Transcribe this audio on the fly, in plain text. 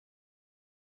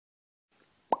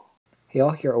Hey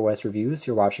all, here at OS Reviews.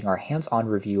 You're watching our hands-on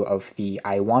review of the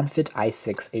iWOWNfit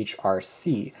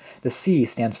i6HRC. The C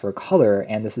stands for color,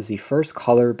 and this is the first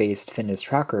color-based fitness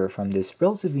tracker from this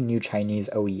relatively new Chinese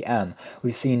OEM.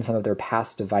 We've seen some of their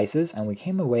past devices, and we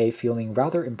came away feeling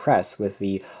rather impressed with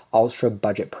the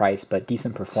ultra-budget price but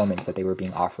decent performance that they were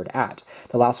being offered at.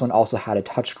 The last one also had a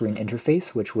touchscreen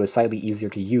interface, which was slightly easier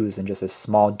to use than just a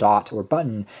small dot or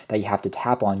button that you have to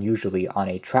tap on usually on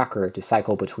a tracker to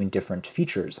cycle between different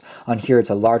features. On here,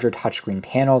 it's a larger touchscreen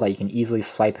panel that you can easily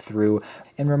swipe through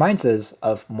and reminds us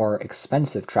of more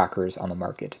expensive trackers on the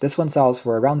market. This one sells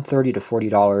for around $30 to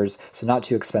 $40, so not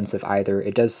too expensive either.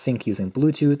 It does sync using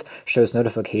Bluetooth, shows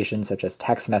notifications such as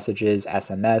text messages,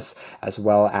 SMS, as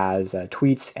well as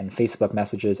tweets and Facebook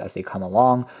messages as they come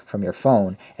along from your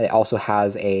phone. And it also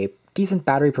has a decent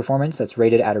battery performance that's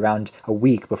rated at around a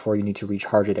week before you need to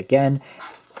recharge it again.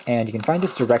 And you can find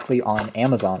this directly on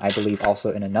Amazon, I believe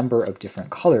also in a number of different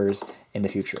colors in the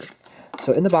future.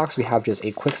 So in the box we have just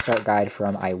a quick start guide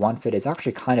from iWOWNfit. It's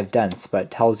actually kind of dense, but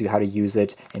tells you how to use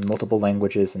it in multiple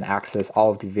languages and access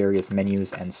all of the various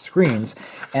menus and screens.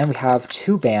 And we have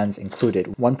two bands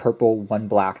included, one purple, one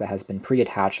black, that has been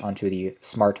pre-attached onto the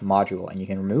smart module. And you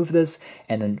can remove this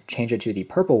and then change it to the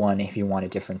purple one if you want a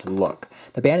different look.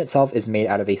 The band itself is made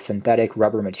out of a synthetic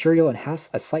rubber material and has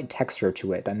a slight texture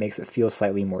to it that makes it feel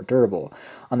slightly more durable.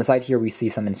 On the side here we see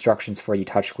some instructions for the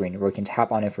touchscreen, where we can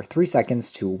tap on it for 3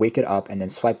 seconds to wake it up and then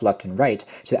swipe left and right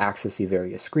to access the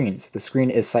various screens. The screen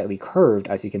is slightly curved,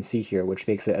 as you can see here, which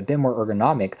makes it a bit more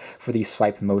ergonomic for these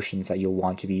swipe motions that you'll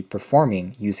want to be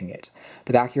performing using it.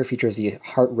 The back here features the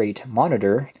heart rate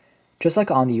monitor. Just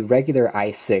like on the regular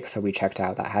i6 that we checked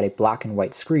out that had a black and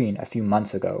white screen a few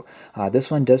months ago, this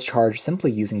one does charge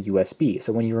simply using USB.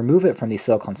 So when you remove it from the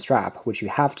silicone strap, which you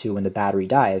have to when the battery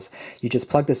dies, you just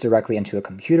plug this directly into a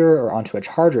computer or onto a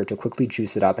charger to quickly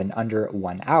juice it up in under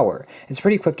 1 hour. It's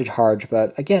pretty quick to charge,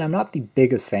 but again, I'm not the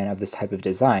biggest fan of this type of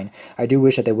design. I do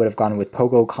wish that they would have gone with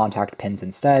pogo contact pins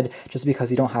instead, just because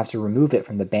you don't have to remove it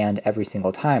from the band every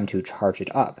single time to charge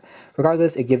it up.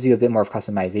 Regardless, it gives you a bit more of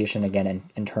customization again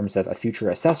in terms of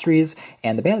future accessories,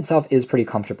 and the band itself is pretty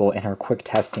comfortable in our quick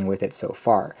testing with it so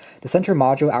far. The center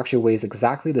module actually weighs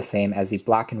exactly the same as the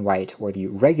black and white or the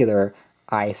regular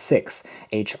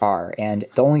i6HR, and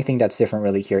the only thing that's different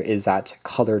really here is that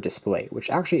color display, which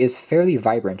actually is fairly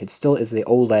vibrant. It still is the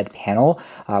OLED panel,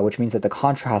 which means that the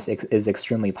contrast is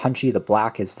extremely punchy. The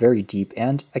black is very deep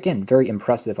and, again, very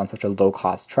impressive on such a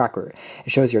low-cost tracker.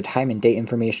 It shows your time and date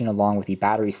information along with the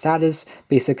battery status,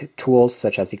 basic tools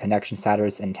such as the connection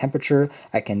status and temperature.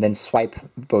 I can then swipe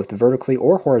both vertically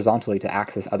or horizontally to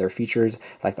access other features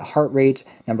like the heart rate,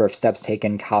 number of steps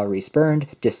taken, calories burned,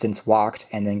 distance walked,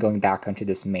 and then going back onto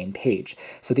this main page.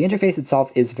 So the interface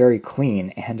itself is very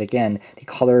clean, and again, the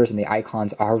colors and the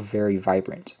icons are very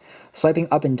vibrant. Swiping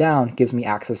up and down gives me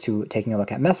access to taking a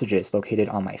look at messages located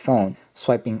on my phone.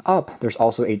 Swiping up, there's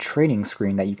also a training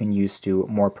screen that you can use to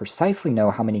more precisely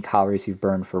know how many calories you've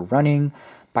burned for running,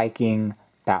 biking,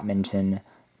 badminton,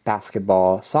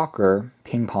 basketball, soccer,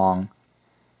 ping pong,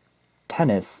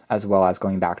 tennis, as well as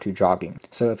going back to jogging.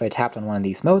 So if I tapped on one of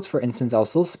these modes, for instance, I'll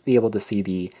still be able to see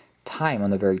the time on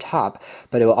the very top,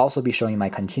 but it will also be showing my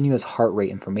continuous heart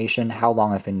rate information, how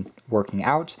long I've been working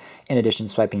out, in addition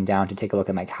swiping down to take a look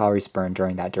at my calories burned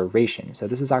during that duration. So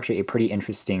this is actually a pretty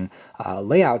interesting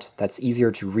layout that's easier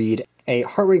to read. A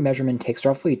heart rate measurement takes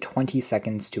roughly 20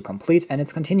 seconds to complete, and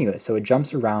it's continuous, so it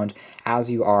jumps around as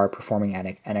you are performing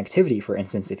an activity, for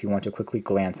instance, if you want to quickly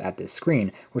glance at this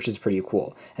screen, which is pretty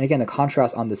cool. And again, the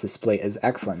contrast on this display is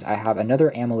excellent. I have another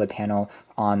AMOLED panel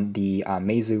on the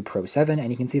Meizu Pro 7,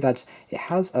 and you can see that it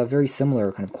has a very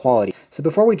similar kind of quality. So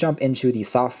before we jump into the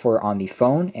software on the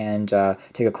phone and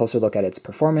take a closer look at its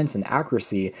performance and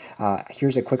accuracy,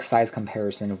 here's a quick size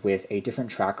comparison with a different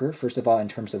tracker. First of all, in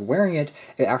terms of wearing it,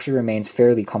 it actually remains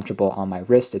fairly comfortable on my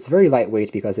wrist. It's very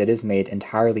lightweight because it is made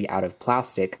entirely out of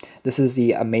plastic. This is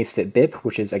the Amazfit Bip,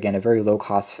 which is again a very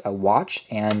low-cost watch,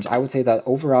 and I would say that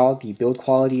overall the build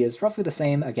quality is roughly the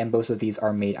same. Again, both of these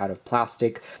are made out of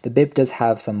plastic. The Bip does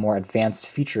have some more advanced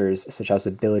features such as the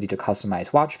ability to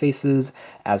customize watch faces,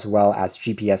 as well as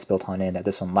GPS built on in that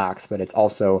this one lacks, but it's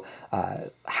also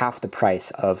half the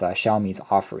price of Xiaomi's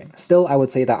offering. Still, I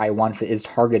would say that iWOWNfit is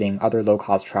targeting other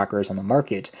low-cost trackers on the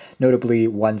market, notably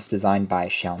ones designed by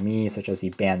Xiaomi, such as the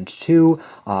Band 2,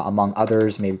 among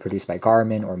others, maybe produced by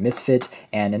Garmin or Misfit,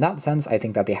 and in that sense, I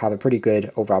think that they have a pretty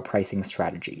good overall pricing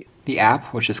strategy. The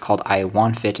app, which is called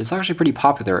iWOWNfit, is actually pretty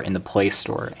popular in the Play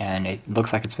Store, and it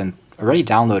looks like it's been already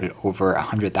downloaded over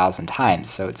 100,000 times,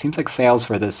 so it seems like sales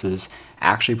for this is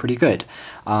actually pretty good.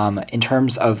 In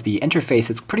terms of the interface,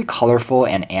 it's pretty colorful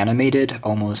and animated,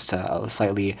 almost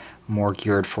slightly more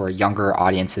geared for younger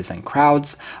audiences and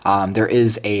crowds. There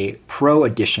is a Pro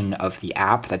edition of the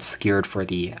app that's geared for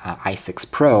the i6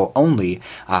 Pro only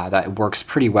that works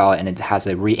pretty well, and it has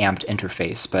a reamped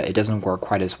interface, but it doesn't work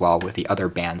quite as well with the other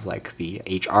bands like the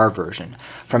HR version.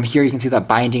 From here, you can see that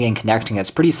binding and connecting is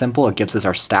pretty simple. It gives us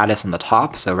our status on the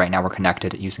top. So right now we're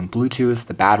connected using Bluetooth.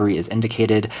 The battery is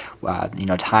indicated.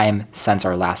 Time since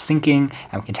our last syncing,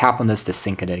 and we can tap on this to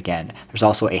sync it again. There's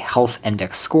also a health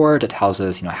index score that tells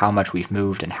us how much we've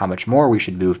moved and how much more we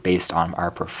should move based on our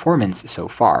performance so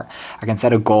far. I can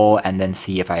set a goal and then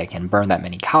see if I can burn that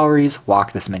many calories,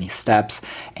 walk this many steps,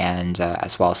 and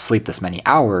as well as sleep this many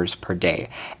hours per day.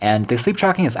 And the sleep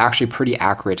tracking is actually pretty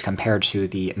accurate compared to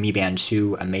the Mi Band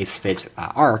 2, Amazfit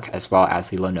Arc, as well as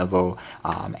the Lenovo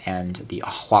and the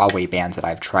Huawei bands that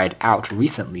I've tried out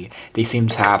recently. They seem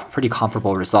to have pretty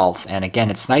comparable results. And again,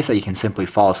 it's nice that you can simply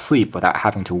fall asleep without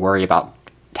having to worry about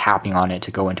tapping on it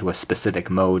to go into a specific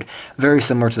mode. Very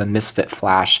similar to the Misfit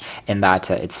Flash in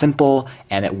that it's simple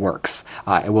and it works.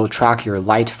 It will track your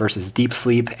light versus deep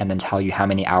sleep and then tell you how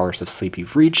many hours of sleep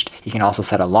you've reached. You can also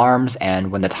set alarms,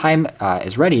 and when the time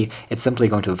is ready, it's simply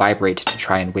going to vibrate to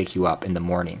try and wake you up in the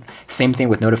morning. Same thing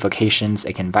with notifications.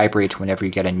 It can vibrate whenever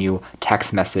you get a new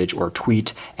text message or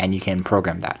tweet, and you can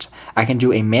program that. I can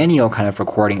do a manual kind of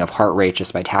recording of heart rate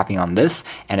just by tapping on this,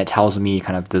 and it tells me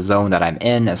kind of the zone that I'm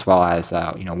in, as well as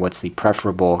what's the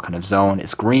preferable kind of zone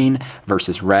is green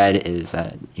versus red is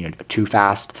too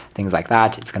fast, things like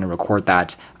that. It's going to record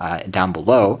that down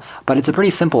below. But it's a pretty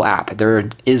simple app. There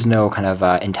is no kind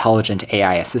of intelligent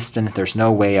AI assistant. There's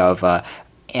no way of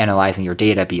analyzing your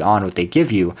data beyond what they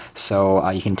give you. So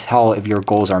you can tell if your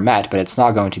goals are met, but it's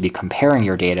not going to be comparing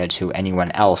your data to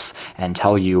anyone else and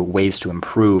tell you ways to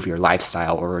improve your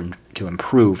lifestyle or to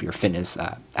improve your fitness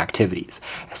activities.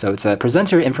 So it's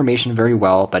presents your information very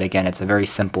well, but again, it's a very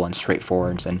simple and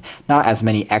straightforward and not as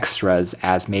many extras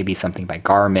as maybe something by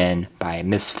Garmin, by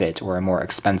Misfit, or a more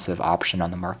expensive option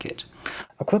on the market.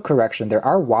 A quick correction, there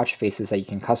are watch faces that you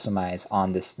can customize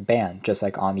on this band, just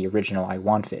like on the original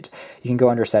iWOWNfit. You can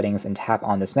go under settings and tap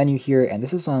on this menu here, and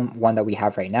this is one that we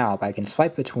have right now, but I can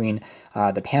swipe between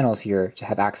the panels here to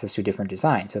have access to different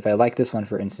designs. So if I like this one,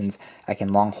 for instance, I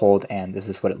can long hold, and this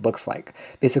is what it looks like.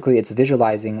 Basically, it's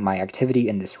visualizing my activity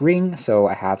in this ring, so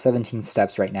I have 17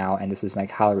 steps right now, and this is my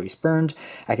calories burned.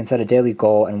 I can set a daily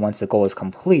goal, and once the goal is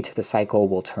complete, the cycle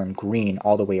will turn green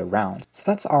all the way around. So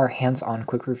that's our hands-on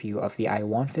quick review of the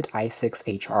iWOWNfit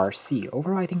i6 HRC.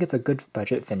 Overall, I think it's a good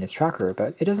budget fitness tracker,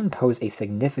 but it doesn't pose a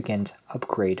significant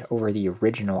upgrade over the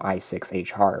original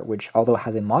i6 HR, which, although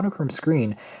has a monochrome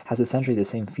screen, has essentially the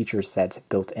same feature set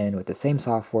built in with the same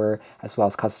software, as well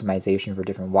as customization for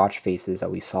different watch faces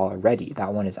that we saw already.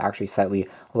 That one is actually slightly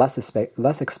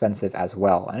less expensive as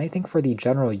well, and I think for the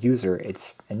general user,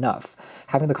 it's enough.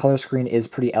 Having the color screen is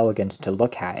pretty elegant to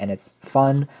look at, and it's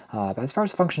fun, but as far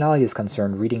as functionality is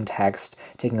concerned, reading text,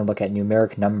 taking a look at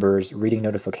numeric numbers, reading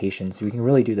notifications, we can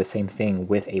really do the same thing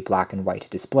with a black and white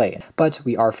display. But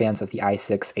we are fans of the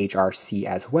i6 HRC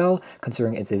as well,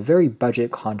 considering it's a very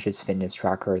budget-conscious fitness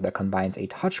tracker that combines a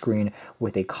touchscreen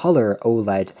with a color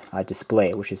OLED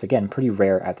display, which is again pretty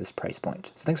rare at this price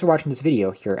point. So thanks for watching this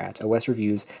video here at OS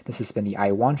Reviews. This has been the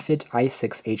iWOWNfit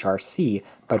i6 HRC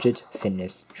Budget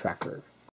Fitness Tracker.